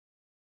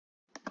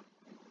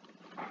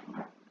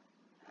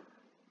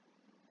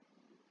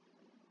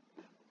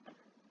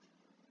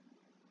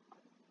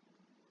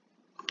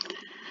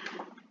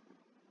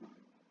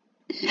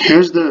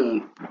Here's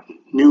the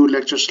new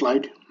lecture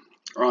slide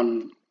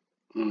on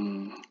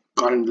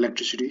current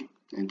electricity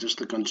and just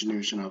the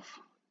continuation of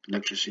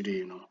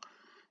electricity.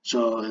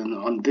 So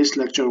on this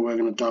lecture, we're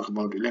going to talk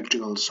about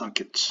electrical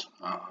circuits.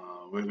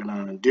 We're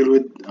going to deal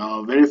with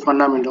very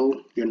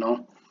fundamental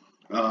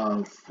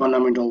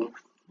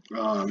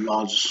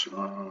laws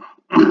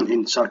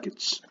in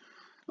circuits.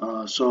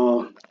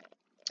 So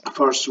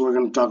first, we're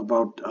going to talk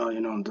about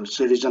the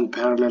series and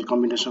parallel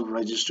combination of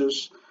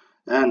resistors,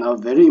 and a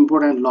very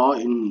important law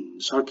in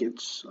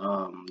circuits,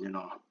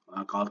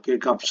 called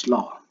Kirchhoff's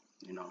law.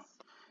 You know,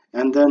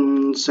 and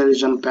then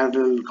series and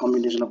parallel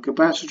combination of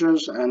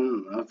capacitors,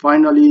 and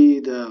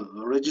finally the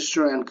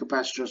resistor and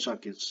capacitor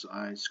circuits.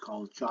 It's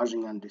called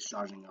charging and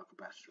discharging a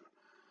capacitor.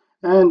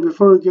 And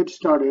before we get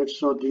started,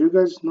 so do you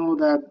guys know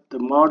that the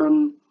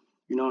modern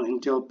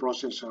Intel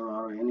processor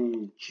or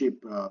any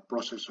cheap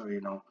processor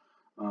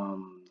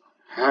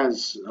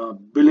has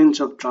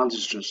billions of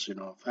transistors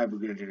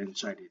fabricated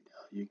inside it.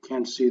 You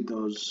can't see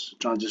those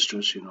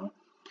transistors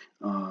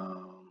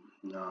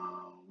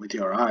with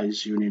your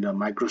eyes. You need a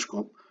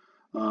microscope.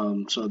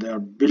 So there are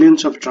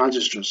billions of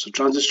transistors. So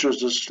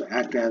transistors just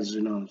act as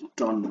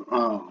turn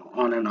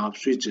on and off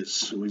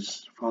switches,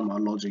 which form our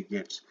logic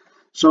gates.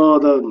 So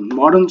the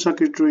modern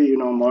circuitry,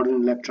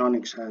 modern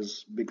electronics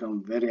has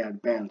become very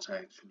advanced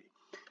actually.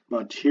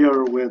 But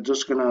here we're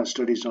just gonna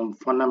study some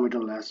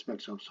fundamental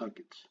aspects of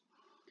circuits.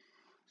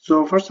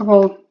 So first of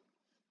all,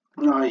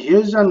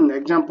 here's an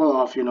example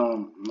of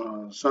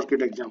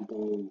circuit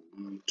example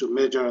to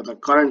measure the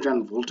current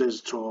and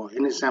voltage through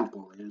any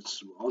sample.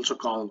 It's also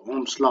called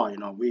Ohm's law.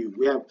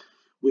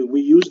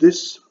 We use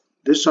this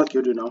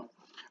circuit to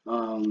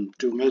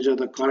measure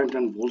the current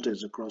and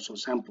voltage across a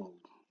sample,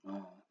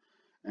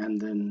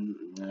 and then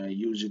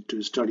use it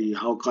to study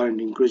how current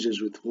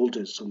increases with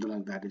voltage. Something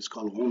like that is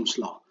called Ohm's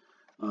law.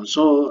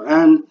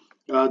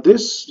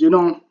 This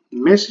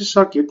messy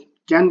circuit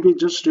can be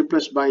just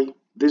replaced by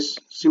this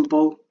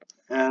simple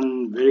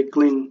and very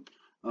clean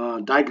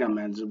diagram,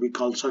 as we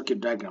call circuit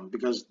diagram,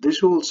 because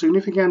this will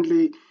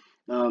significantly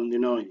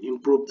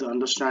improve the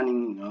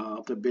understanding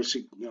of the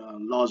basic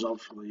laws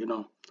of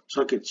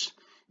circuits.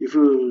 If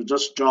you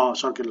just draw a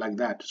circuit like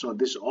that, so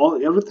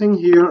everything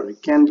here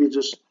can be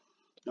just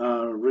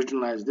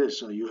written as this.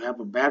 So you have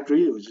a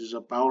battery, which is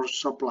a power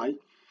supply,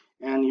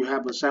 and you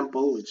have a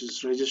sample, which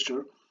is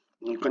resistor,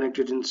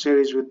 connected in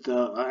series with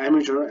the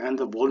ammeter, and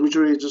the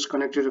voltmeter is just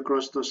connected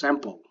across the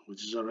sample,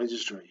 which is a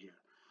resistor here.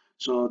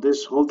 So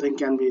this whole thing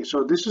can be,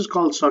 so this is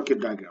called circuit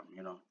diagram.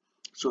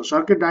 So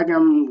circuit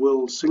diagram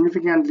will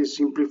significantly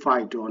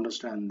simplify to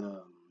understand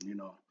the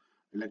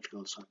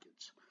electrical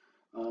circuits.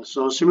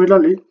 So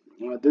similarly,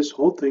 this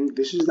whole thing,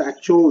 this is the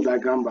actual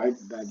diagram, right,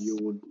 that you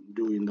would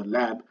do in the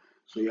lab.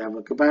 So you have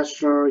a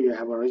capacitor, you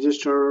have a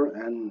resistor,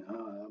 and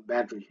a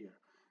battery here,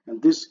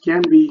 and this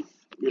can be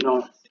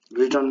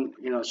written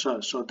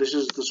so this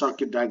is the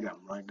circuit diagram,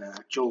 right, the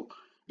actual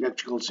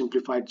electrical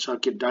simplified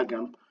circuit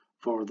diagram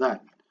for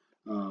that.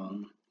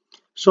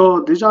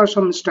 So these are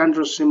some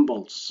standard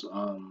symbols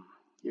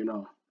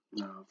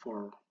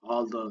for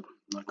all the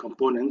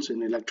components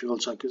in electrical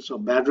circuits. So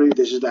battery,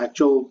 this is the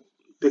actual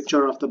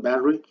picture of the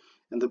battery,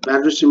 and the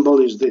battery symbol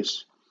is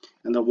this,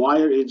 and the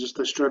wire is just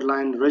a straight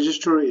line.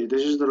 Resistor,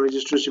 this is the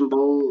resistor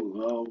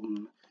symbol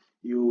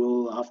you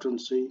will often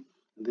see.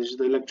 This is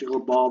the electrical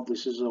bulb,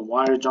 this is a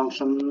wire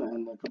junction,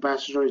 and the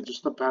capacitor is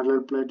just a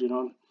parallel plate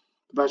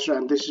capacitor,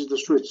 and this is the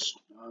switch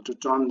to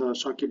turn the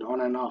circuit on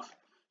and off.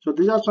 So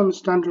these are some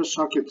standard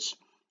circuits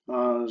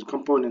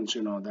components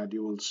that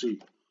you will see.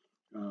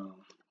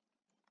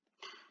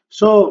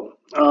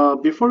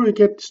 Before we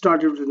get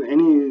started with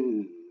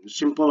any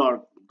simple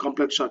or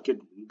complex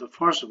circuit, the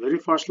very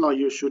first law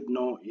you should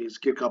know is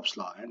Kirchhoff's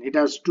law, and it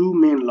has two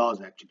main laws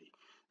actually.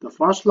 The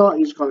first law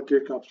is called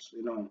Kirchhoff's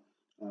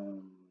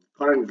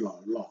current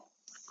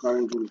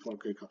current rule for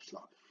Kirchhoff's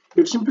law.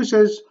 It simply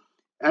says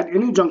at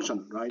any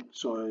junction, right?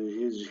 So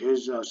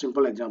here's a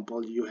simple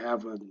example. You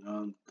have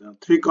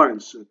three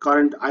currents.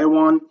 Current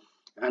I1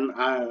 and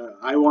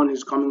I1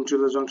 is coming to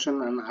the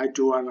junction, and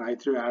I2 and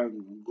I3 are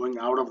going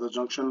out of the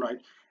junction, right?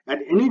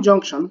 At any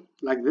junction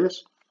like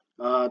this,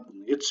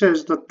 it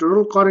says the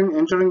total current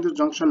entering the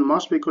junction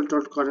must be equal to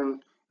total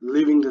current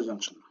leaving the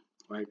junction,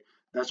 right?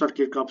 That's what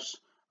Kirchhoff's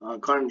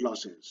current law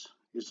says.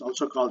 It's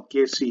also called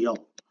KCL.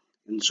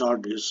 In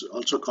short, is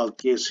also called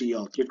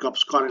KCL,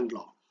 Kirchhoff's current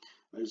law.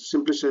 It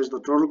simply says the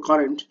total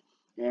current,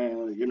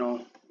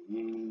 entering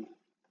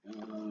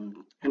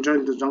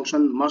the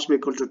junction must be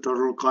equal to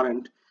total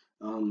current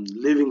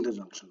leaving the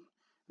junction.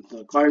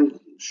 The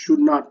current should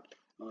not,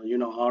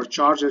 or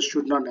charges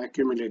should not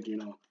accumulate,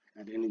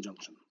 at any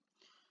junction.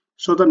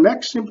 So the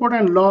next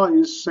important law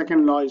is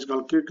second law is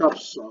called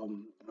Kirchhoff's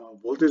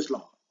voltage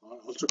law,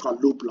 also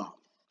called loop law.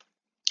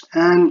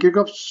 And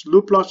Kirchhoff's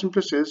loop law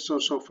simply says, so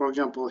for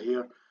example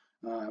here,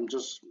 I'm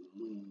just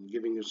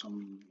giving you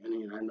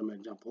any random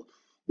example.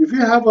 If you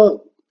have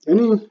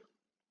any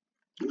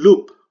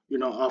loop,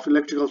 of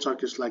electrical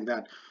circuits like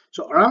that,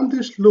 so around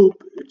this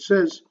loop, it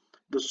says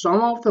the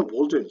sum of the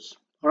voltage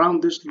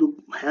around this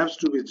loop has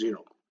to be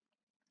zero.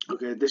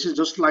 Okay, this is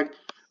just like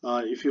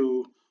if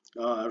you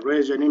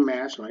raise any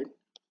mass, right?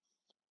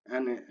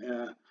 And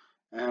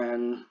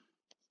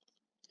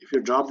if you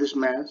drop this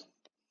mass,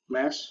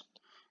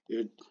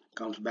 it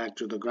comes back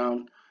to the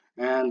ground,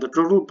 and the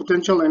total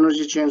potential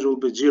energy change will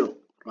be zero,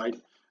 right?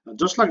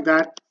 Just like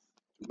that,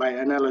 by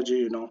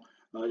analogy,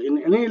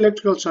 in any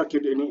electrical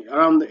circuit,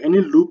 around any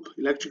loop,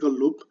 electrical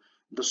loop,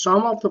 the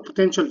sum of the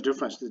potential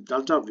difference, the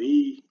delta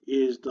V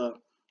is the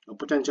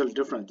potential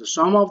difference. The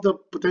sum of the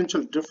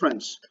potential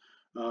difference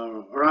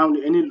around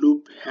any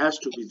loop has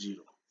to be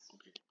zero.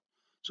 Okay,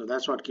 so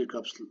that's what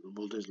Kirchhoff's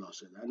voltage law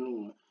says.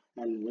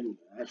 And when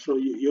so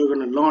you're going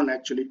to learn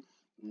actually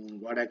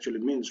what actually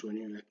means when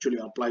you actually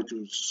apply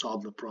to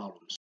solve the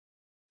problems.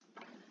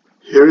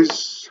 Here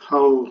is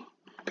how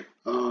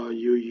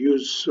you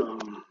use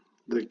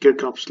the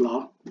Kirchhoff's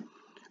law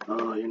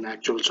in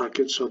actual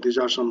circuits. So these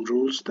are some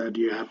rules that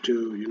you have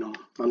to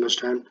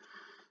understand.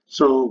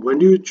 So when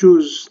do you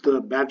choose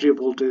the battery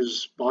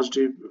voltage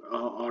positive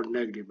or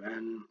negative,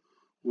 and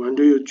when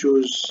do you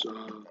choose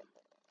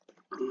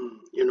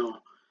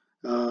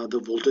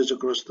the voltage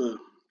across the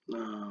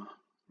uh,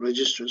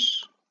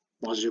 registers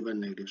positive and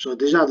negative? So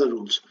these are the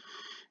rules.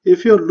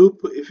 If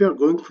you're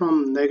going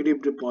from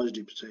negative to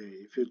positive, say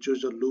if you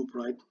choose a loop,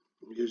 right,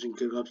 using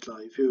Kirchhoff's law,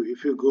 if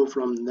you go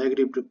from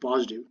negative to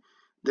positive,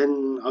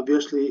 then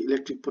obviously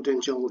electric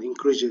potential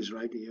increases,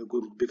 right?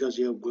 Because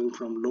you're going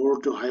from lower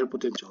to higher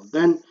potential,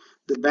 then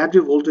the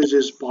battery voltage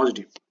is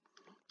positive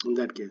in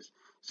that case.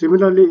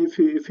 Similarly,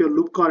 if your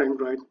loop current,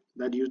 right,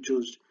 that you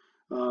choose,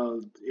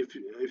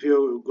 if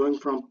you're going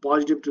from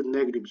positive to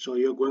negative, so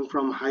you're going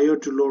from higher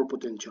to lower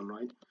potential,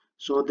 right?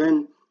 So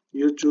then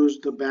you choose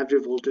the battery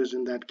voltage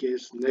in that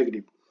case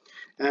negative.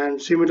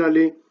 And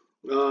similarly,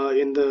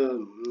 in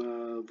the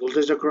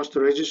voltage across the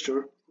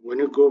resistor, when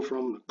you go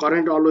from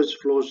current always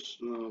flows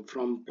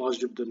from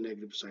positive to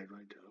negative side,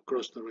 right,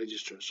 across the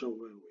resistor. So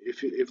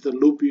if the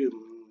loop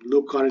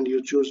current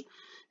you choose,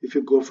 if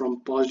you go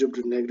from positive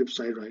to negative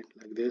side, right,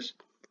 like this,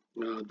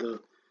 the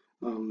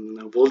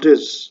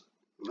voltage,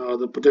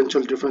 the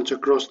potential difference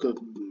across the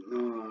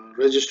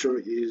resistor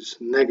is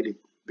negative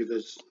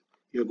because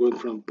you're going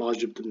from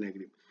positive to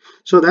negative.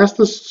 So that's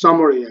the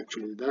summary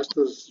actually. That's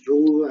the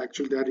rule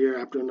actually that you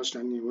have to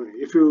understand.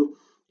 If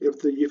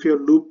your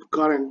loop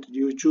current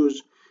you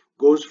choose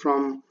goes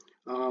from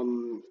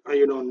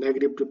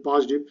negative to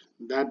positive,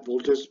 that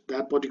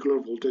particular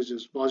voltage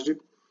is positive.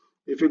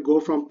 If you go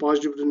from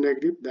positive to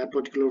negative, that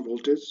particular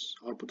voltage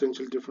or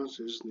potential difference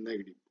is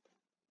negative.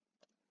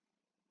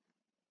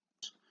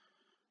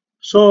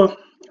 So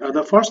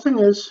the first thing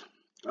is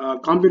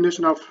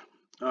combination of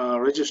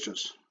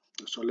registers.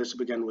 So let's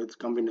begin with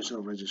combination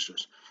of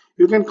registers.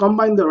 You can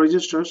combine the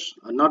registers,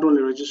 not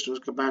only registers,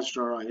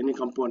 capacitor, or any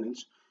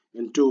components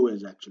in two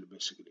ways actually,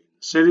 basically.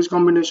 Series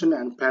combination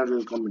and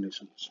parallel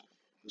combinations.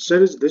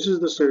 Series, this is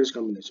the series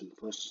combination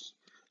first.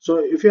 So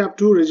if you have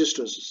two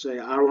registers, say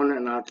R1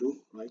 and R2,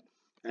 right?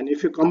 And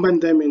if you combine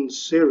them in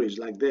series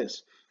like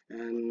this,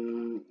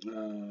 and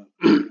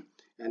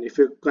and if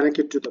you connect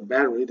it to the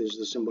battery, this is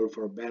the symbol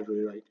for a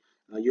battery, right?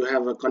 You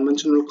have a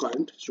conventional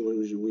current, so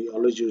we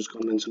always use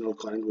conventional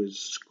current,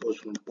 which goes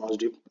from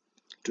positive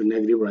to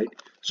negative, right?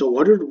 So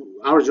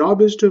our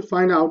job is to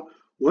find out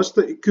what's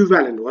the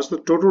equivalent, what's the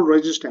total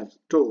resistance,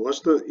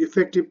 what's the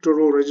effective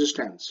total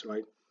resistance,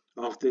 right,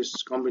 of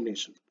this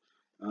combination.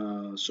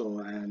 And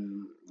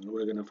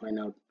we're gonna find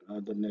out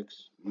the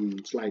next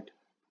slide.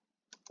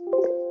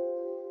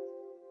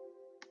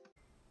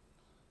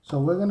 So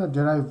we're gonna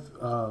derive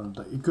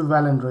the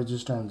equivalent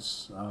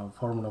resistance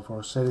formula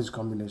for series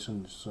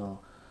combination. So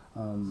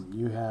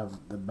you have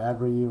the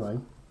battery, right,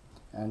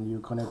 and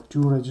you connect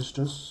two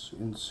resistors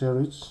in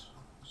series,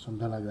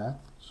 something like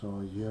that. So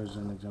here's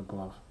an example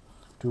of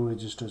two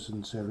resistors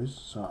in series.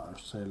 So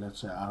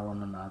let's say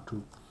R1 and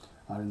R2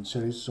 are in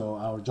series. So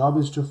our job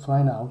is to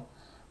find out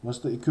what's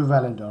the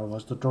equivalent or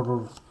what's the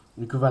total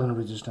equivalent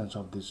resistance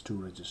of these two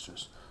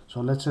resistors. So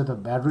let's say the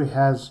battery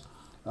has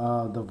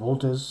the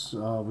voltage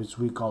which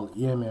we call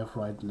EMF,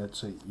 right, let's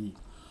say E,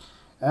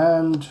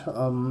 and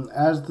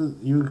as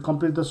you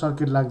complete the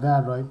circuit like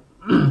that, right,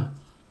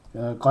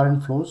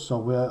 current flows. So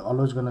we're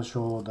always going to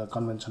show the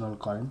conventional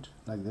current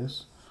like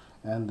this,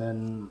 and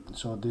then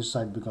so this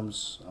side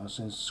becomes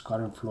since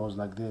current flows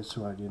like this,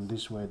 right, in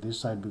this way, this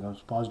side becomes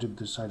positive,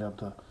 this side of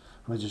the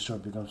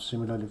resistor becomes,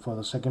 similarly for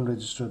the second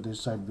resistor, this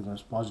side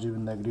becomes positive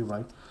and negative,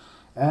 right?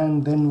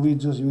 And then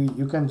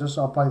you can just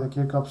apply the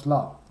Kirchhoff's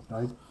law,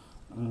 right?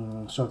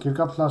 So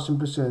Kirchhoff's law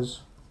simply says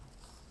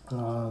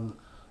the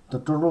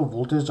total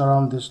voltage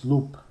around this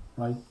loop,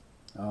 right,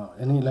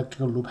 any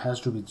electrical loop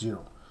has to be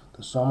zero.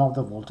 The sum of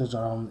the voltage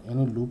around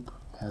any loop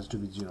has to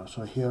be zero.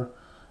 So here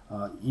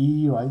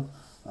E, right,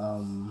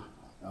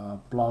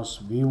 plus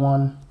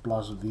V1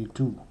 plus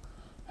V2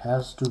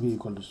 has to be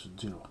equal to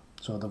zero.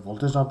 So the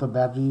voltage of the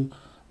battery,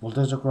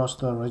 voltage across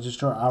the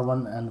resistor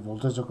R1 and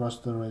voltage across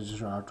the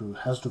resistor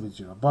R2 has to be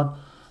zero. But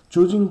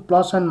choosing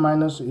plus and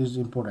minus is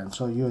important.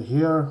 So you're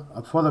here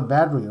for the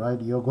battery, right,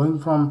 you're going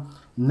from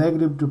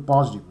negative to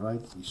positive,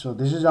 right? So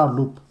this is our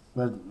loop.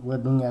 We're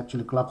doing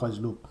actually clockwise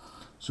loop.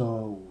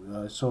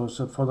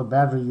 So for the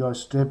battery you are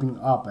stepping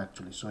up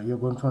actually, so you're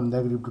going from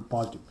negative to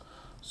positive,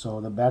 so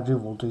the battery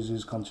voltage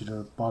is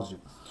considered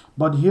positive.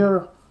 But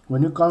here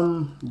when you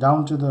come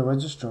down to the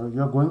resistor,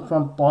 you're going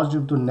from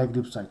positive to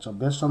negative side, so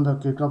based on the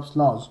Kirchhoff's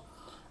laws,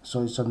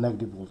 so it's a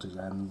negative voltage.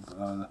 And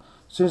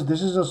since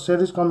this is a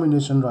series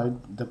combination, right,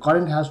 the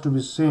current has to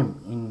be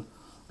same in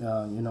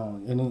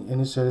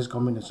any series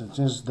combination,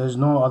 since there's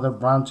no other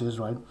branches,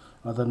 right,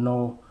 other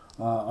no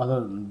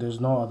other there's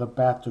no other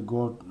path to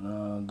go,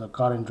 the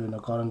current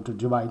current to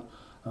divide.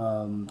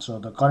 So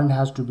the current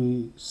has to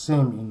be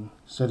same in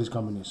series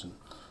combination.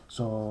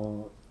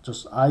 So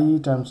just I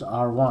times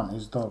R1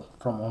 is the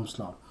from Ohm's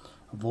law.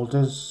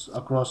 Voltage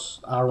across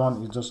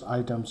R1 is just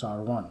I times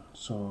R1.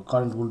 So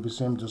current will be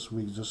same, just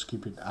we just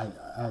keep it I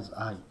as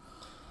I.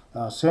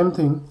 Same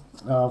thing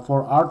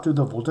for R2,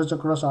 the voltage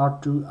across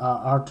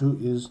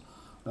R2 is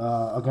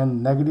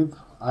again negative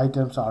I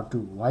times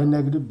R2. Why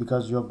negative?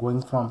 Because you're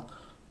going from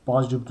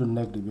positive to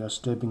negative, you're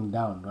stepping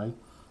down, right?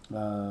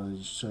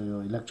 So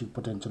your electric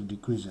potential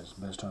decreases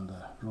based on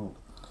the rule.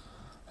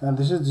 And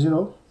this is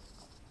 0.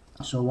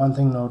 So one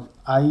thing note,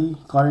 I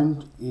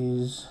current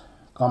is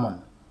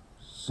common,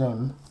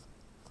 same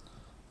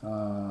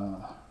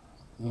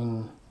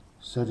in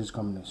series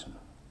combination.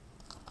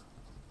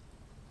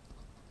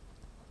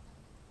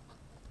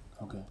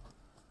 Okay.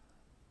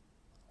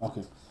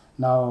 Okay.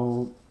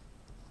 Now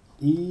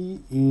E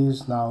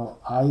is now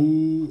I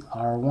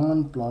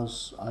R1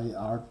 plus I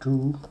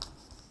R2,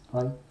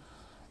 right?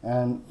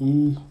 And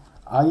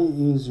I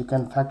is, you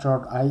can factor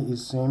out I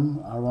is same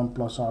R1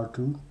 plus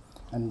R2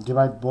 and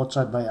divide both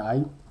side by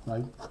I,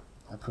 right?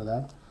 After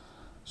that,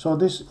 so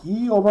this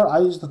E over I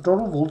is the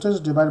total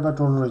voltage divided by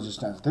total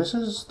resistance. This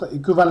is the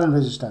equivalent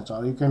resistance,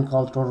 or you can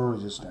call total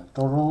resistance,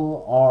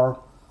 total or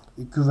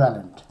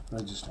equivalent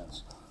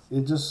resistance.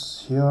 It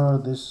just here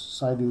this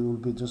side it will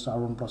be just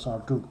R1 plus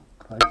R2,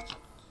 right?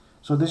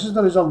 So this is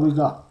the result we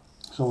got.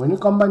 So when you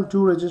combine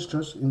two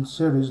resistors in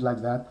series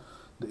like that,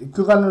 the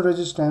equivalent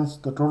resistance,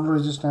 the total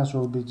resistance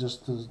will be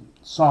just the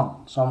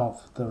sum of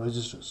the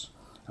resistors,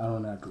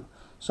 R1 R2.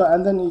 So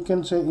and then you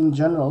can say in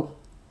general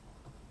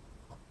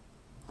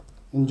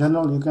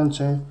you can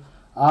say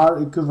R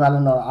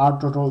equivalent or R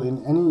total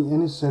in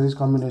any series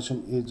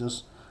combination is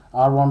just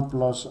R1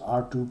 plus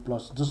R2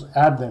 plus, just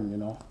add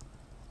them,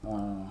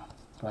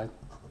 right,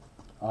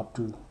 up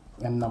to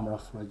n number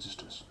of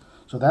resistors.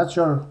 So that's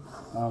your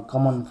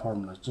common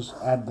formula. Just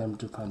add them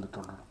to find the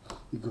total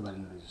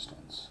equivalent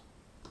resistance.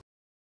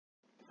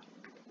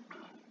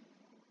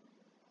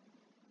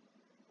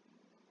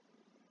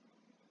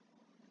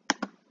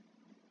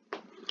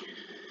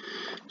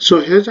 So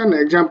here's an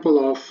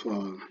example of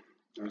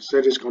a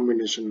series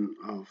combination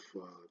of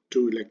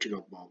two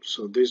electrical bulbs.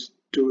 So these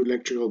two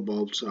electrical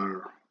bulbs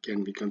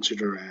can be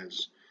considered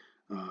as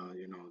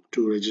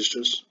two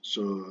resistors.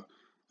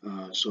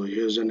 So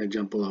here's an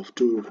example of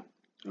two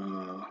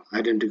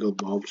identical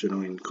bulbs,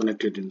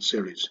 connected in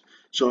series.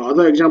 So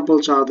other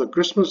examples are the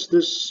Christmas,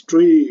 this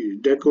tree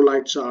deco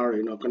lights are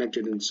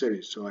connected in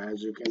series. So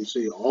as you can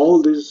see,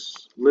 all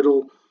these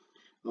little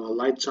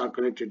lights are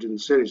connected in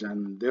series,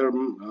 and there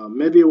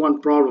may be one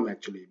problem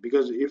actually,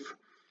 because if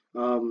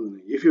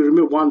you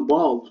remove one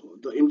bulb,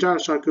 the entire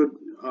circuit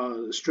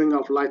string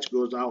of lights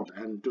goes out.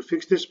 And to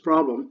fix this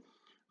problem,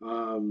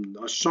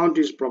 a shunt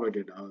is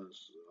provided,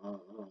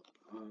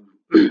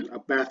 a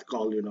path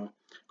called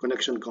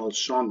connection called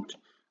shunt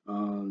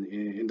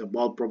in the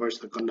bulb provides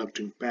the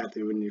conducting path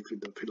even if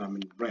the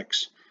filament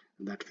breaks,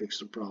 and that fixes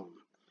the problem.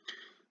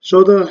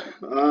 So the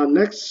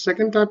next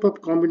second type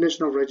of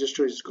combination of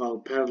resistors is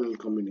called parallel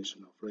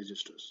combination of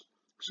resistors.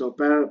 So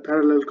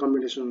parallel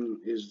combination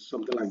is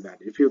something like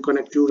that. If you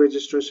connect two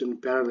resistors in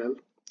parallel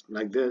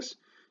like this,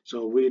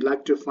 so we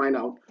like to find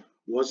out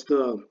what's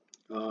the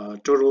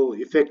total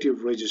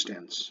effective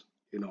resistance,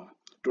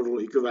 total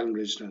equivalent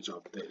resistance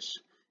of this.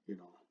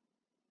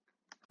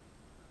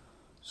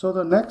 So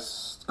the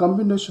next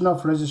combination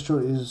of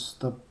resistor is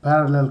the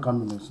parallel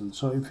combination.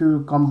 So if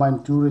you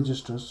combine two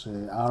resistors,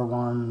 say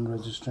R1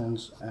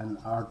 resistance and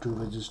R2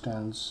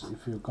 resistance,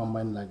 if you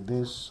combine like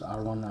this,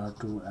 R1,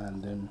 R2,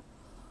 and then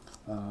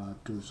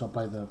to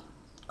supply the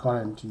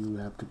current, you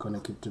have to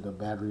connect it to the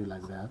battery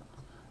like that,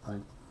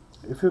 right?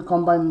 If you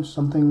combine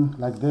something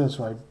like this,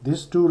 right,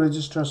 these two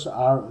resistors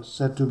are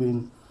said to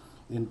be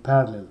in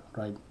parallel,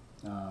 right?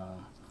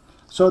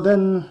 So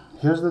then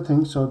here's the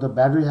thing. So the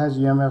battery has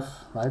EMF,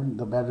 right?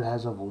 The battery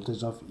has a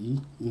voltage of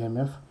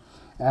EMF,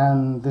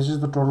 and this is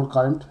the total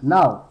current.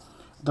 Now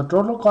the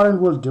total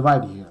current will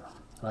divide here,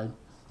 right?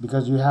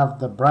 Because you have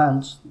the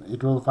branch,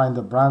 it will find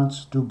the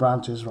branch, two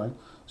branches, right?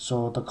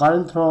 So the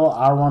current through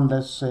R1,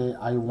 let's say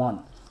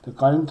I1. The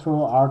current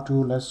through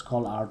R2, let's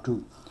call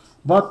R2.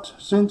 But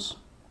since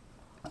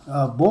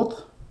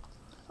both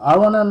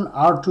R1 and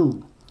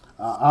R2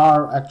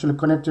 are actually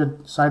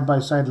connected side by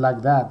side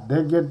like that,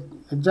 they get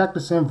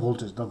exactly same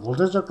voltage. The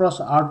voltage across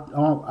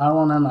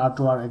R1 and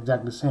R2 are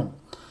exactly same.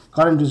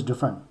 Current is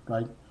different,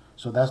 right?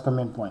 So that's the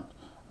main point.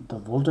 The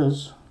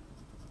voltage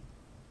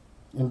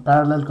in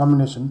parallel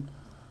combination,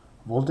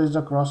 voltage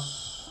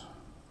across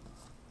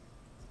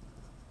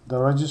the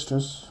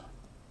registers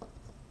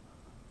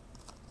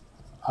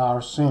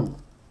are same,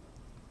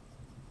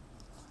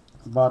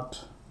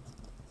 but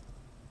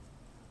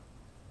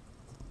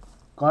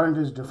current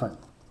is different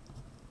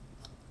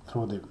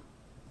through them.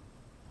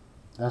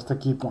 That's the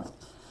key point.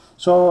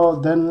 So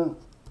then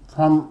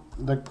from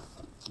the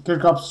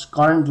Kirchhoff's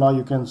current law,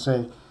 you can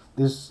say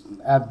this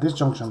at this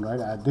junction, right?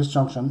 At this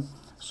junction,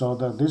 so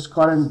this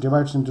current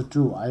divides into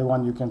two.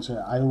 I1, you can say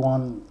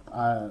I1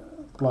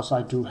 plus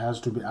I2 has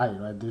to be I,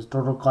 right? This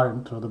total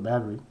current through the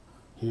battery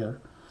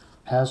here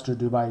has to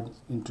divide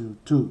into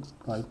two,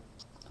 right?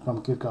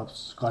 From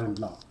Kirchhoff's current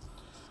law.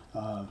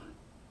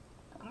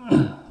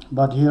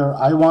 But here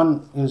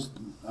I1 is,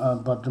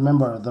 but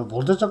remember the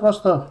voltage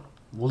across the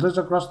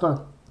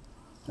resistor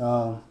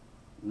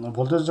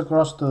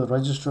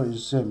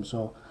is same.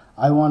 So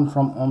I1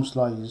 from Ohm's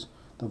law is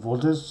the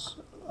voltage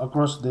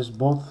across this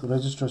both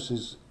resistors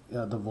is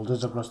the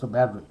voltage across the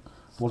battery,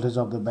 voltage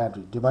of the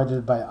battery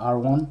divided by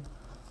R1.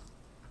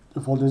 The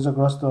voltage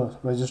across the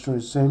resistor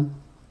is same,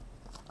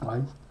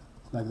 right?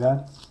 Like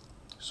that.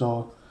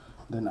 So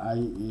then I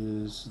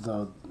is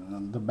the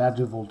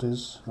battery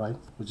voltage, right,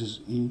 which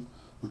is E.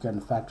 You can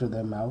factor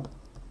them out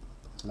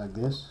like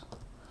this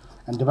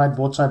and divide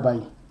both sides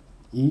by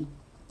E,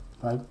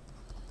 right?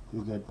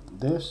 You get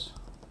this.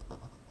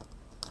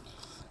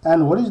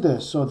 And what is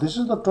this? So this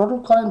is the total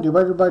current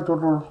divided by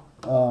total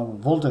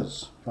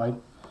voltage, right?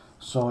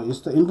 So it's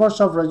the inverse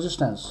of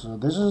resistance. So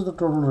this is the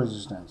total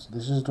resistance.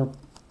 This is the,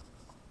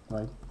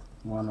 right,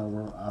 1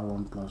 over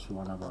R1 plus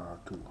 1 over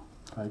R2,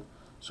 right?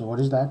 So what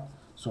is that?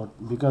 So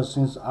because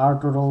since R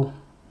total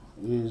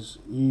is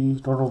E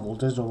total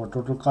voltage over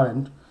total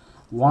current,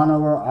 1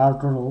 over R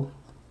total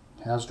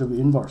has to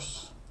be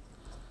inverse,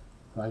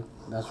 right?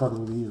 That's what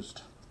will be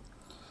used.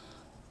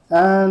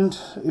 And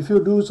if you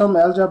do some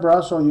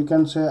algebra, so you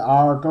can say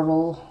R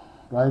total,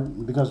 right,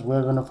 because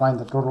we're going to find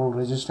the total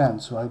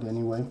resistance, right,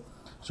 anyway.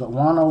 So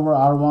 1 over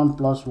R1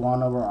 plus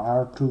 1 over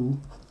R2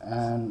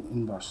 and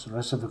inverse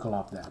reciprocal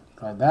of that,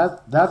 right?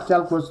 That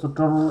calculates the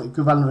total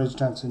equivalent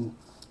resistance in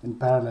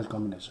parallel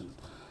combination.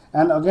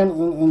 And again,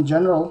 in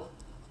general,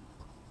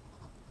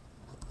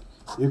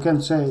 you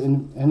can say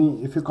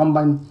if you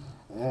combine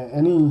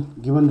any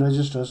given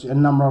resistors,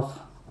 n number of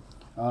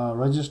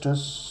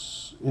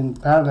resistors in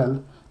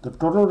parallel, the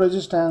total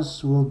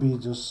resistance will be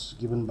just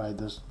given by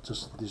this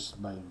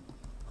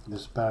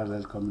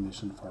parallel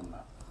combination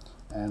formula,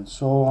 and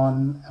so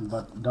on.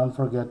 But don't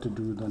forget to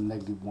do the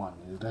 -1,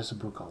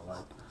 reciprocal,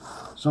 right?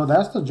 So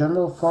that's the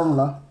general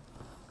formula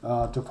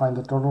to find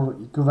the total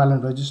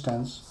equivalent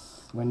resistance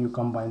when you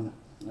combine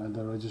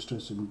the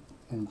resistors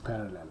in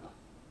parallel.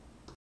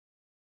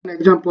 An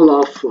example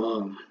of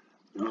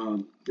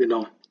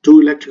two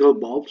electrical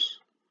bulbs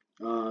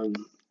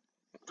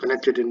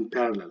connected in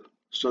parallel.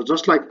 So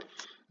just like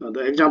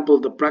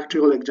the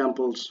practical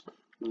example is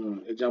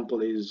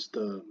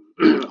the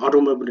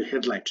automobile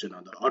headlights.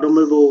 The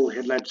automobile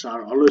headlights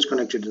are always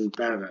connected in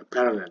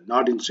parallel,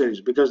 not in series,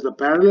 because the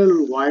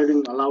parallel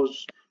wiring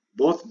allows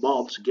both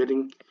bulbs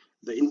getting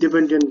the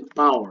independent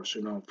powers,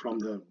 from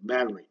the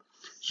battery.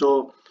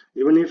 So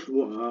even if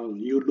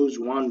you lose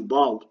one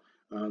bulb,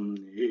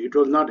 it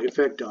will not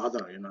affect the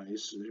other.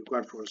 It's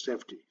required for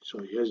safety. So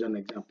here's an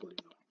example.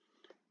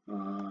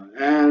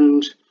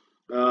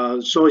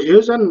 So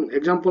here's an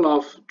example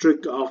of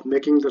trick of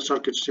making the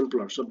circuit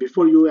simpler. So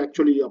before you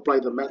actually apply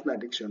the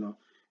mathematics,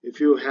 if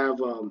you have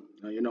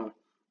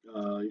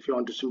if you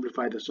want to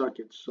simplify the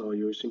circuit, so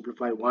you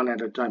simplify one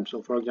at a time.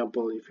 So for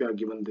example, if you are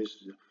given this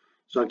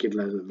circuit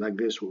like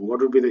this,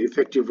 what would be the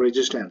effective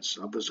resistance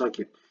of the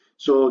circuit?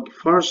 So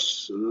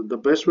first, the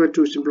best way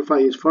to simplify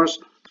is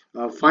first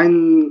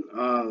find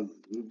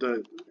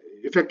the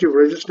effective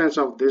resistance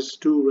of these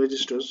two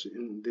resistors.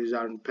 These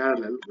are in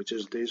parallel, which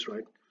is this,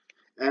 right?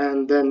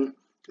 And then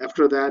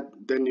after that,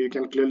 then you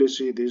can clearly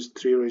see these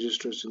three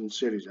resistors in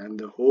series,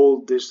 and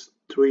these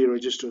three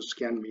resistors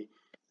can be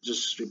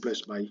just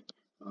replaced by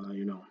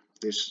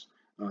this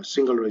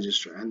single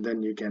resistor, and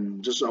then you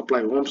can just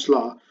apply Ohm's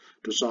law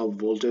to solve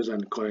voltage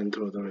and current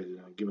through the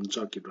given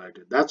circuit, right?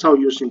 That's how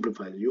you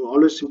simplify. You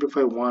always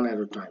simplify one at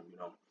a time.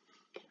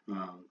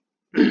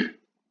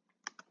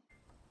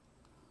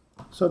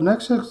 So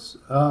next is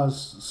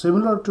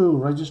similar to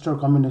resistor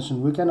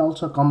combination. We can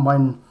also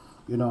combine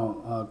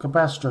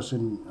capacitors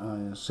in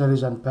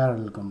series and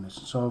parallel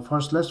combination. So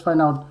first, let's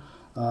find out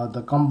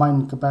the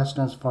combined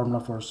capacitance formula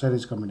for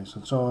series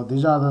combination. So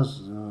these are the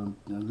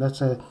let's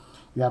say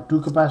you have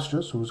two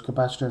capacitors whose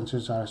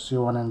capacitances are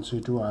C1 and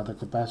C2 are the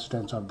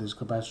capacitance of these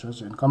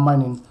capacitors, and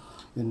combine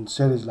in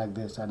series like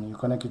this, and you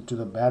connect it to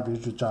the battery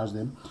to charge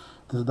them.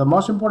 The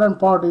most important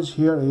part is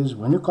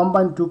when you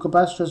combine two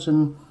capacitors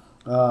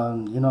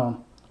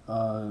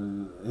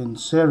in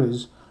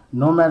series,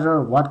 no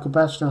matter what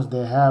capacitance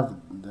they have,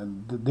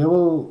 they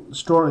will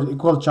store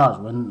equal charge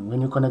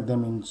when you connect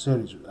them in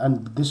series.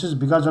 And this is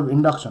because of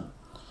induction.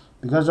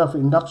 Because of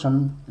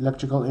induction,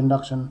 electrical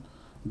induction,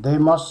 they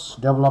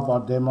must develop, or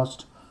they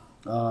must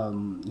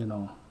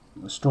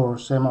store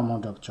same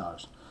amount of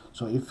charge.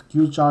 So if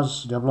Q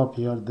charge develop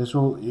here, this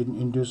will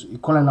induce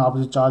equal and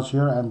opposite charge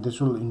here, and this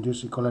will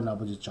induce equal and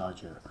opposite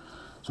charge here.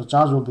 So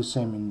charge will be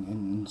same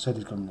in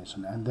series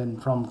combination. And then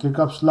from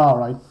Kirchhoff's law,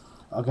 right?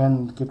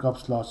 Again,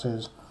 Kirchhoff's law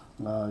says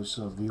it's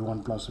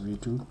V1 plus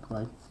V2,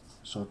 right?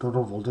 So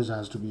total voltage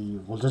has to be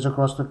voltage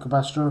across the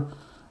capacitor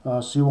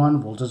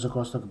C1, voltage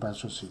across the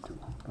capacitor C2,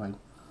 right?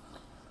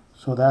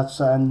 So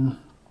that's an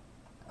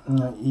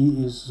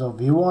E is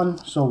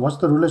V1. So what's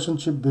the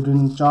relationship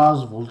between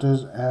charge,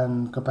 voltage,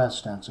 and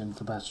capacitance in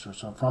capacitor?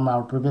 So from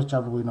our previous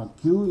chapter, we know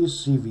Q is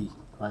CV,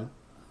 right?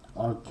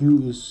 Or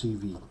Q is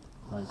CV,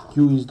 right?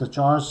 Q is the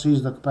charge, C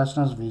is the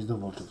capacitance, V is the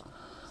voltage.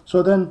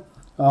 So then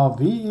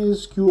V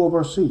is Q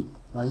over C,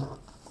 right?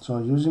 So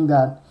using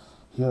that,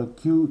 here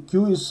Q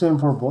is same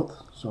for both.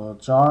 So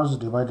charge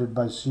divided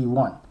by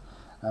C1.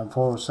 And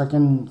for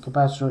second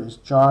capacitor is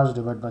charge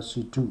divided by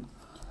C2.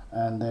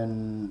 And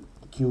then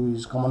Q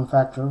is common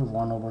factor,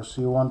 1 over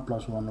C1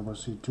 plus 1 over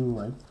C2,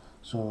 right?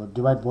 So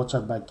divide both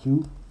sides by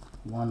Q,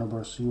 1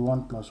 over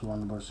C1 plus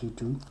 1 over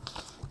C2.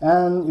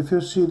 And if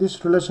you see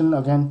this relation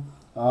again,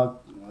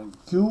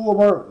 Q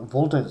over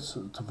voltage,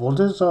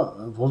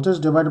 voltage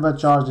divided by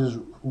charge is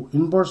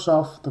inverse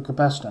of the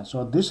capacitance.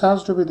 So this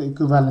has to be the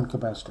equivalent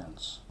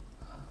capacitance.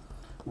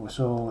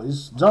 So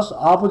it's just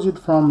opposite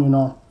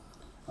from,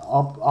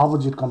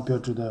 opposite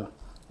compared to the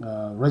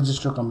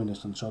register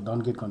combination. So don't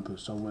get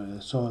confused.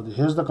 So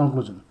here's the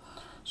conclusion.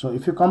 So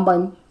if you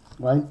combine,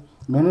 right,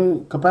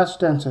 many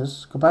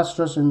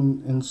capacitors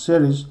in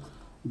series,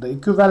 the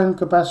equivalent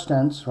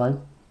capacitance, right,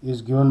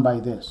 is given by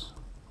this.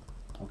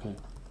 Okay,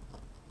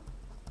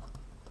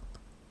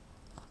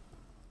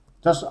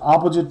 just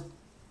opposite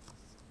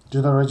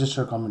to the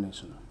register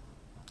combination,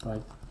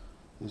 right?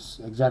 It's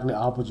exactly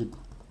opposite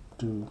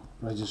to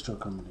register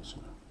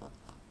combination.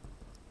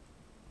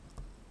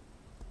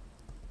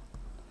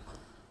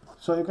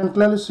 So you can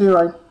clearly see,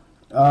 right,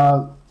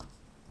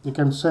 you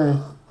can say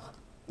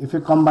if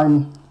you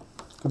combine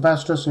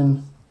capacitors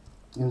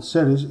in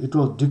series, it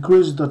will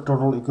decrease the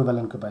total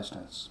equivalent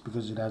capacitance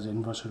because it has an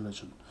inverse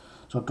relation.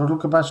 So total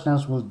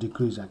capacitance will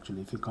decrease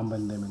actually if you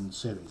combine them in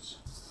series.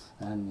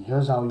 And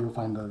here's how you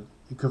find the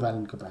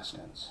equivalent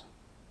capacitance.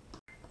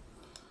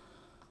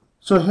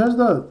 So here's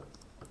the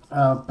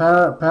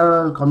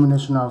parallel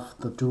combination of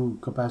the two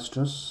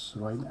capacitors,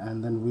 right?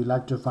 And then we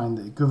like to find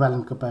the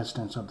equivalent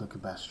capacitance of the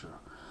capacitor.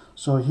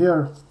 So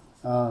here,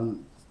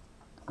 when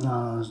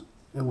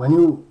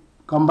you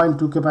combine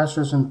two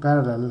capacitors in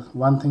parallel,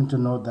 one thing to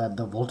note that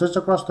the voltage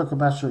across the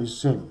capacitor is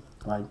same,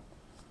 right?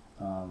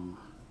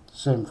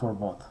 Same for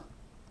both,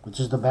 which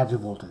is the battery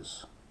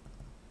voltage.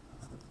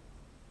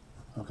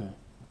 Okay.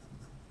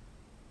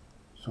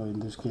 So in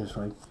this case,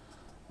 right,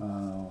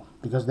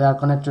 because they are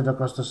connected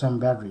across the same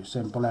battery,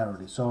 same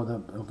polarity. So the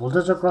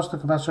voltage across the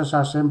capacitors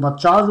are same, but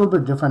charge will be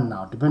different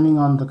now. Depending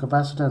on the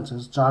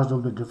capacitances, charge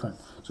will be different.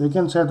 So you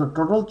can say the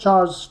total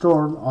charge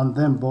stored on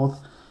them both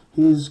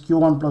is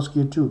Q1 plus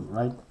Q2,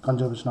 right?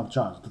 Conservation of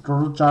charge. The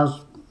total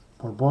charge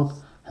for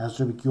both has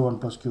to be Q1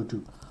 plus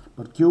Q2.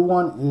 But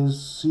Q1 is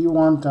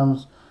C1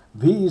 times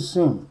V is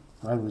same,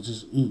 right, which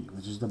is E,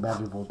 which is the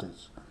battery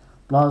voltage,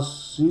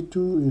 plus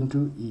C2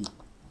 into E.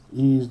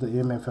 E is the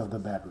EMF of the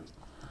battery.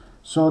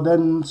 So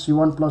then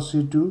C1 plus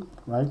C2,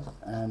 right,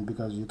 and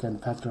because you can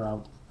factor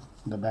out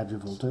the battery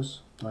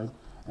voltage, right,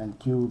 and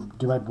Q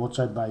divide both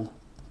sides by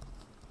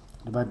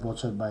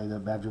the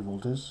battery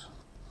voltage,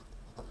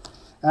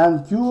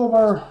 and Q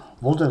over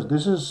voltage.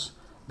 This is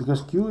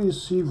because Q is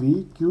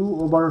CV, Q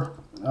over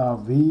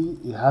V,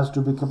 it has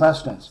to be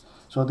capacitance.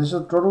 So this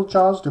is total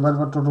charge divided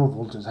by total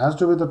voltage. It has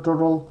to be the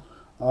total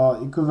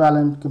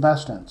equivalent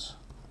capacitance.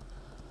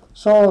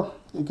 So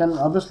you can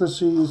obviously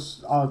see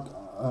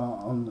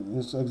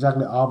it's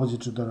exactly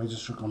opposite to the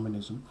resistor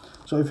combination.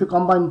 So if you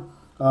combine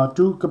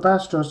two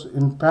capacitors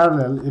in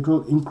parallel, it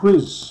will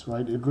increase,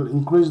 right? It will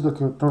increase the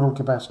total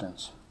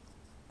capacitance.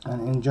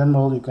 And in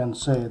general, you can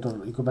say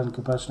the equivalent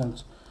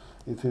capacitance,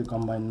 if you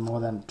combine more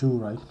than two,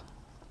 right,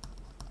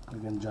 you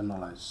can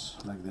generalize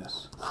like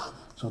this.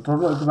 So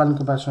total equivalent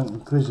capacitance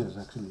increases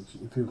actually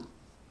if you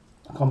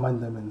combine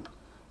them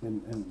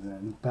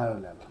in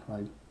parallel,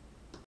 right?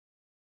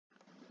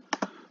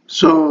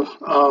 So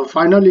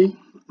finally,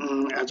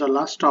 as our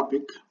last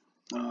topic,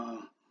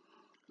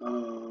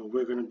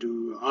 we're going to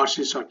do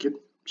RC circuit.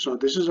 So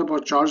this is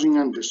about charging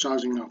and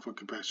discharging of a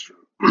capacitor.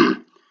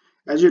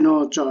 As you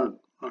know,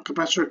 a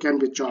capacitor can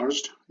be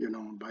charged,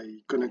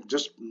 by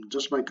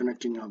just by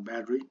connecting a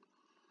battery.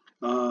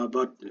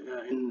 But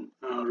in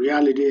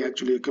reality,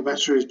 actually, a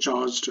capacitor is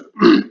charged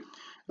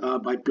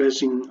by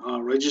placing a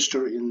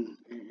resistor in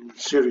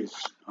series,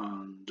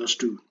 just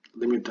to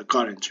limit the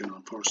current,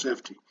 for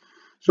safety.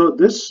 So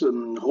this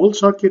whole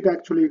circuit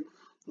actually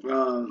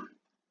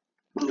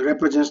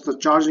represents the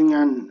charging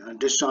and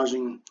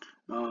discharging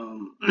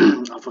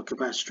of a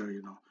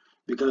capacitor,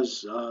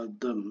 because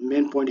the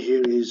main point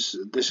here is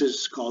this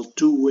is called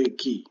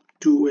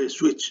two-way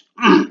switch.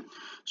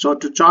 So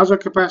to charge a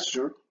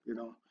capacitor,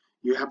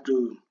 you have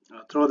to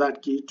throw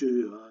that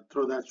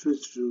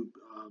switch to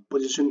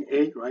position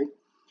A, right?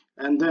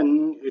 and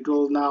then it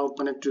will now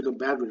connect to the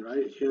battery,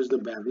 right? Here's the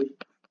battery.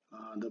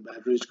 The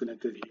battery is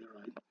connected here,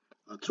 right?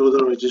 Through the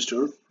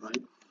resistor,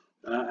 right?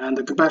 And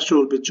the capacitor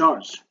will be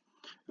charged,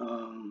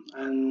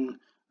 and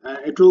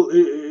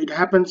it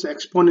happens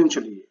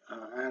exponentially,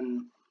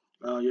 and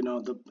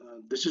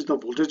this is the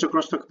voltage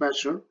across the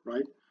capacitor,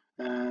 right?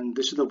 And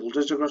this is the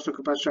voltage across the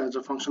capacitor as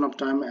a function of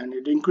time, and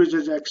it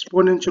increases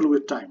exponentially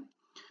with time.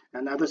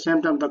 And at the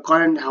same time, the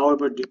current,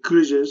 however,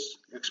 decreases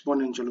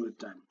exponentially with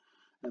time,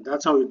 and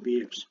that's how it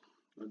behaves.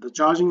 The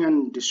charging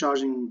and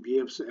discharging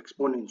behaves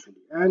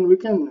exponentially, and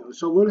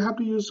we'll have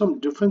to use some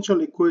differential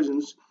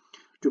equations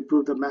to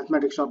prove the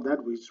mathematics of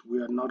that, which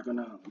we are not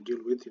gonna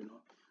deal with,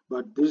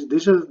 but this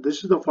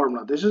is the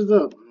formula. This is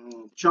the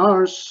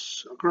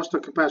charge across the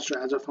capacitor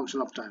as a function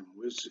of time,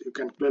 which you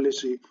can clearly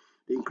see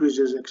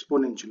increases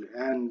exponentially,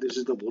 and this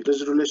is the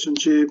voltage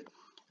relationship,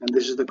 and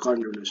this is the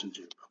current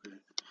relationship. Okay,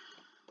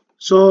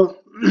 so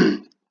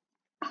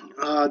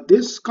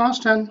this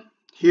constant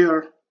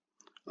here,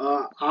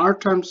 R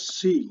times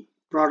C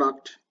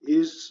product,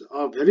 is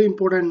a very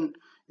important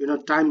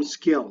time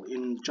scale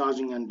in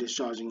charging and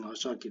discharging our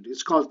circuit.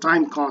 It's called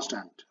time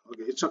constant.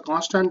 Okay, it's a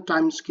constant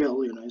time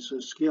scale. It's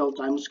a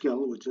time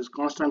scale which is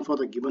constant for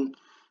the given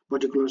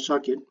particular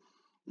circuit.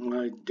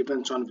 It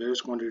depends on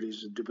various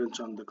quantities. It depends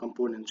on the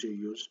components you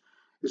use.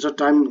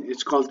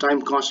 It's called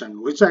time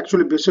constant, which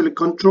actually basically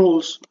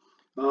controls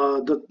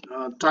the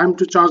time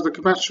to charge the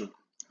capacitor.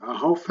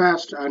 How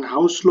fast and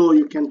how slow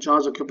you can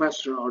charge a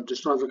capacitor or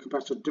discharge a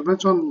capacitor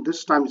depends on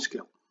this time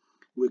scale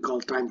we call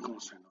time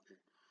constant. Okay,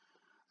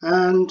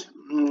 and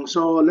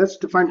so let's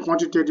define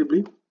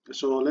quantitatively.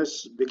 So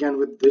let's begin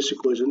with this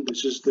equation.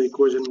 This is the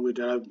equation we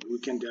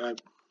can derive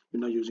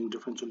using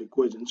differential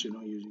equations,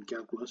 using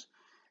calculus,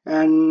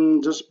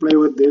 and just play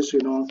with this.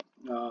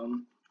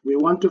 We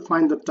want to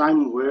find the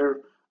time where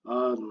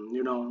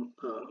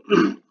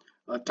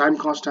time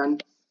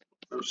constant.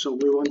 So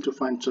we want to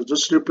find, so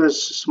just replace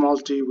small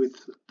t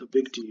with the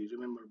big T.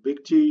 Remember,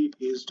 big T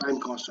is time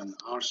constant,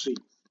 RC,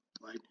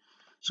 right?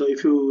 So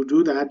if you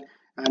do that,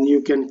 and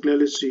you can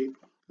clearly see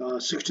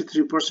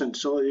 63%.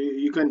 So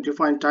you can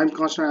define time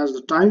constant as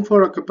the time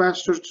for a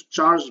capacitor to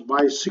charge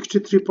by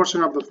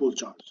 63% of the full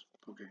charge.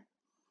 Okay,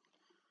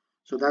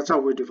 so that's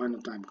how we define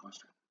the time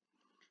constant.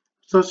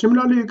 So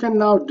similarly, you can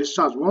now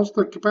discharge. Once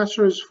the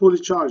capacitor is fully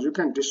charged, you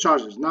can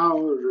discharge it. Now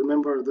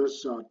remember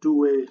this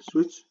two-way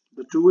switch.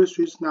 The two-way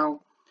switch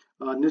now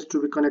needs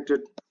to be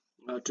connected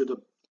to the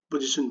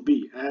position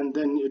B, and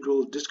then it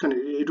will disconnect.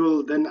 It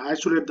will then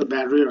isolate the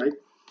battery, right?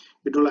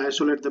 It will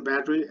isolate the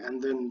battery,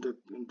 and then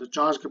the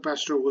charge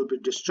capacitor will be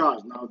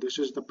discharged. Now this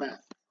is the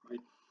path, right?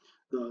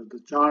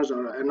 The charge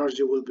or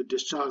energy will be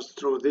discharged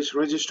through this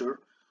resistor,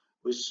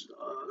 which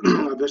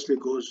obviously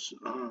goes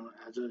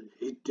as a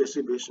heat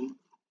dissipation.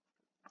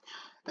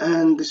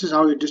 And this is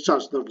how it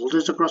discharges. The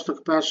voltage across the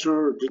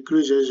capacitor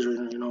decreases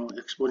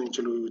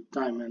exponentially with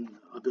time, and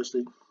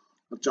obviously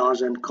the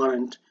charge and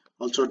current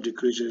also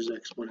decreases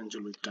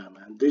exponentially with time.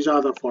 And these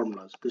are the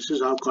formulas. This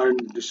is how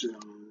current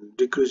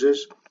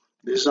decreases,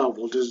 this is how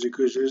voltage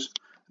decreases,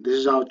 this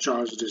is how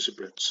charge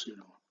dissipates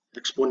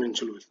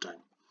exponentially with time.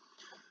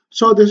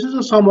 So this is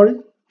a summary.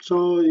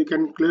 So you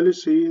can clearly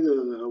see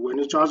when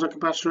you charge a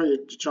capacitor,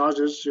 it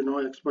charges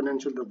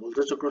exponentially. The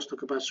voltage across the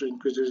capacitor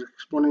increases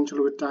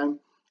exponentially with time,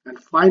 and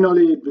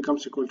finally it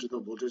becomes equal to the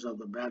voltage of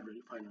the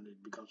battery. Finally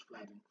it becomes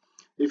flattened.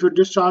 If you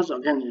discharge,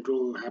 again it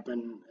will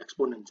happen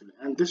exponentially.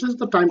 And this is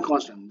the time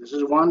constant. This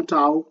is 1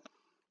 tau,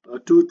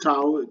 2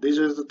 tau. This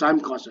is the time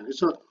constant.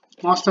 It's a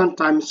constant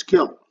time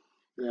scale.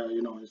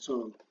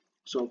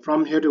 So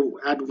from here to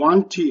at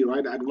 1 t,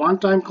 right, at one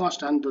time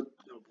constant, the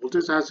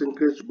voltage has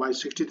increased by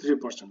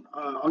 63%.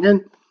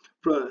 Again,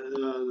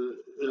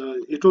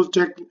 it will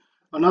take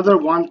another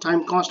one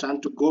time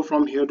constant to go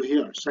from here to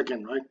here,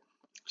 second, right?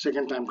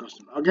 Second time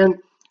constant. Again,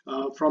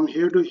 from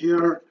here to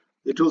here,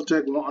 it will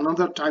take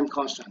another time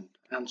constant,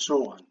 and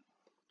so on.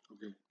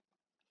 Okay.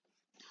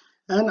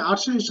 And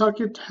RC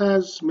circuit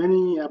has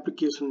many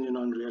applications,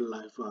 in real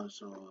life.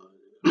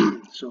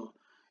 So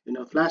in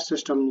a flash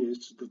system,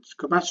 the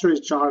capacitor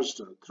is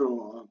charged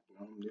through,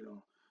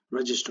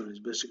 register. Is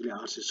basically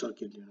RC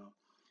circuit,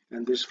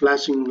 and this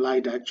flashing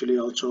light actually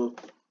also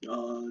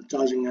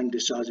charging and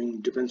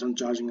discharging depends on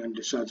charging and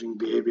discharging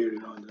behavior.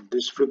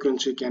 This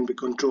frequency can be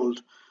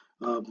controlled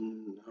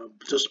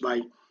just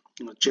by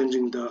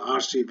changing the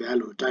RC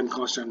value, time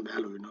constant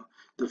value.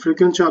 The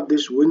frequency of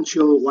this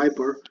windshield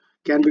wiper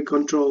can be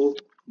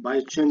controlled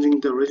by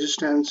changing the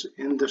resistance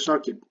in the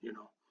circuit.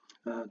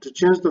 To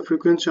change the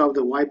frequency of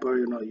the wiper,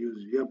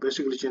 you're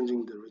basically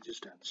changing the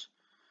resistance.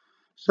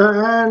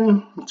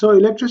 So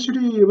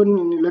electricity, even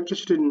in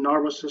electricity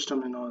nervous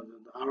system,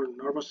 our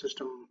nervous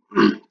system,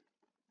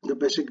 the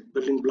basic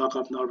building block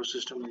of nervous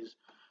system is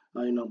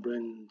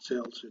brain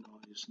cells,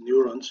 is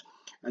neurons,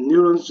 and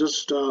neurons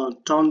just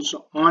turns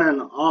on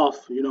and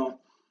off.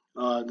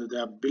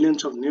 There are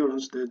billions of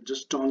neurons that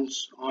just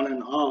turns on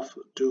and off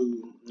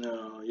to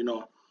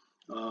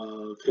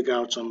figure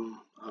out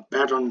some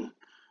pattern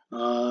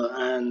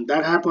And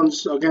that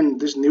happens again.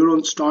 These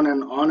neurons turn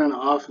and on and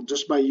off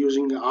just by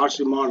using the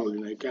RC model.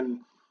 You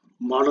can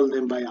model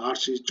them by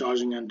RC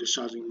charging and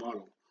discharging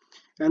model.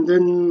 And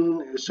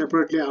then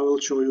separately, I will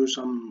show you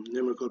some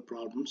numerical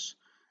problems.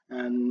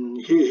 And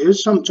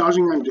here's some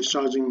charging and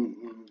discharging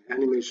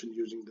animation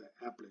using the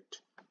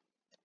applet.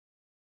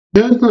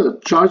 Here's the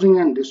charging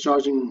and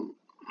discharging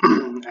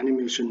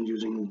animation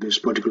using this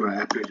particular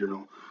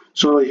applet.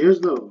 So here's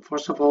the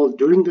first of all,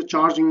 during the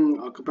charging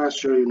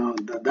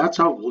capacitor, that's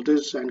how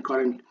voltage and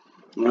current,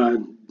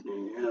 the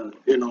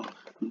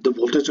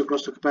voltage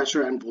across the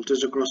capacitor and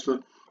voltage across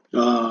the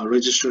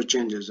resistor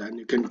changes, and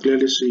you can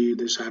clearly see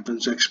this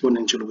happens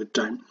exponentially with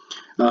time.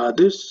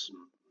 This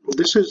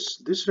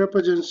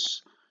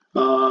represents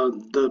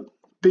the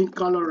pink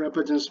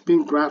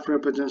graph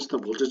represents the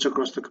voltage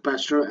across the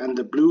capacitor, and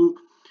the blue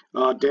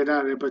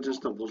data represents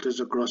the voltage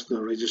across the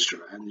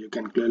resistor. And you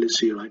can clearly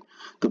see, right,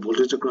 the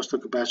voltage across the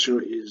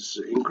capacitor is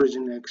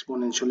increasing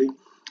exponentially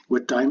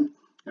with time,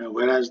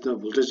 whereas the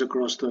voltage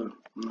across the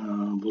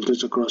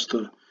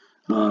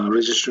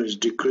resistor is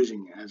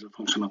decreasing as a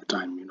function of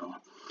time.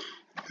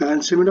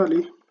 And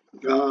similarly,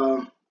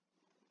 uh,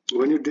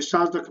 when you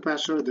discharge the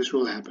capacitor, this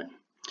will happen.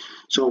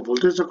 So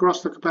voltage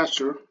across the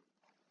capacitor,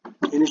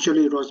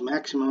 initially it was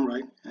maximum,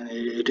 right, and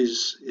it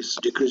is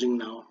decreasing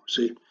now.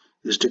 See,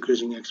 it's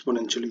decreasing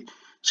exponentially.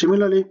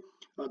 Similarly,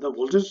 the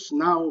voltage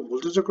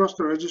across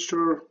the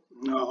resistor,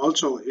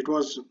 also it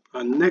was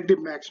a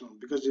negative maximum,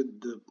 because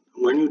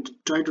when you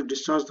try to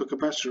discharge the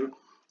capacitor,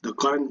 the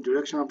current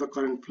direction of the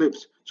current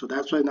flips. So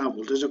that's why now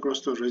voltage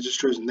across the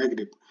resistor is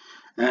negative,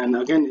 and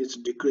again it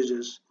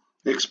decreases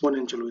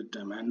exponentially with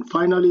time. And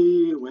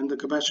finally, when the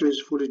capacitor is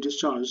fully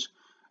discharged,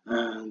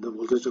 and the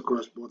voltage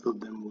across both of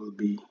them will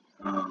be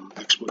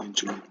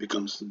exponentially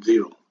becomes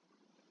 0.